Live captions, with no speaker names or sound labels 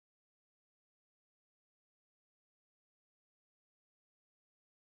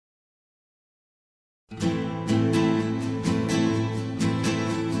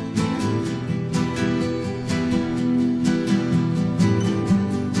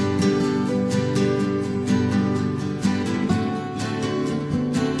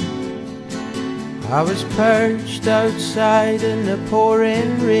I was perched outside in the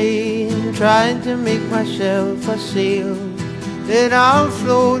pouring rain, trying to make myself a sail. Then I'll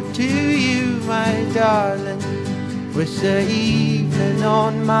float to you, my darling, with the evening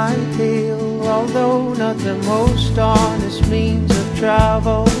on my tail. Although not the most honest means of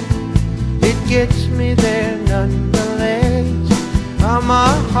travel, it gets me there nonetheless. I'm a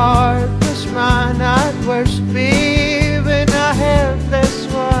heartless man at worst, babe, and a helpless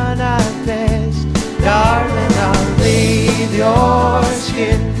one at best. Darling, I'll bathe your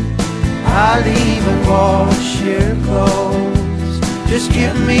skin, I'll even wash your clothes. Just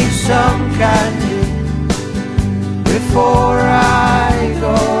give me some candy before I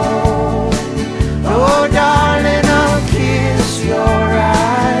go. Oh darling, I'll kiss your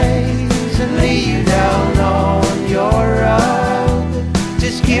eyes and lay you down on your rug.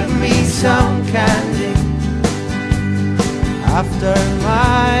 Just give me some candy after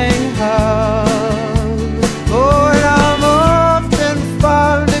my hug. Oh, and I'm often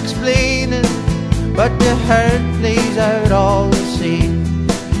found explaining, but the hurt plays out all the same.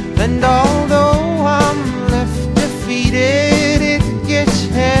 And although I'm left defeated, it gets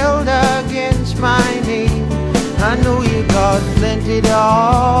held against my name. I know you got plenty to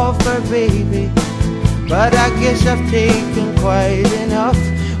offer, baby, but I guess I've taken quite enough.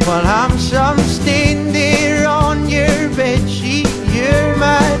 While I'm some stain there on your bedsheet, you're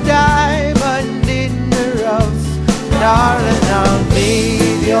my diamond in the rough. Darling, I'll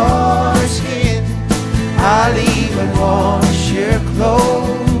bathe your skin, I'll even wash your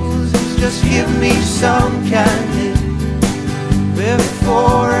clothes. Just give me some candy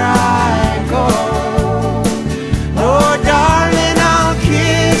before I go. Oh darling, I'll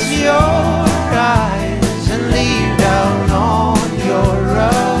kiss your eyes and lay you down on your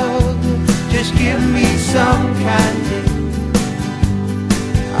rug. Just give me some candy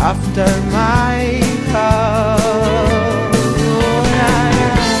after my hug.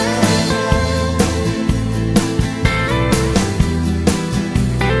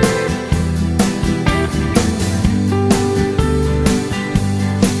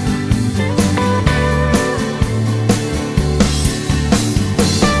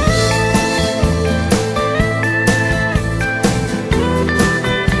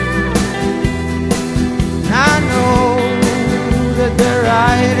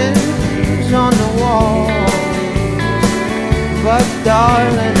 Writing's on the wall, but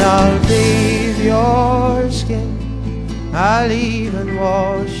darling, I'll bathe your skin, I'll even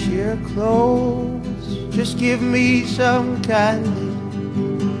wash your clothes. Just give me some candy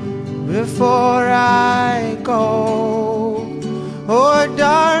before I go. Oh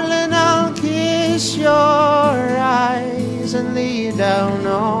darling, I'll kiss your eyes and lay you down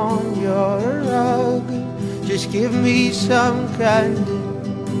on your rug. Just give me some candy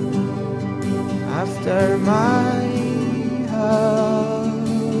after my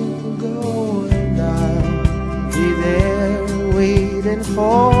hug. Oh, and I'll be there waiting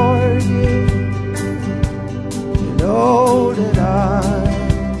for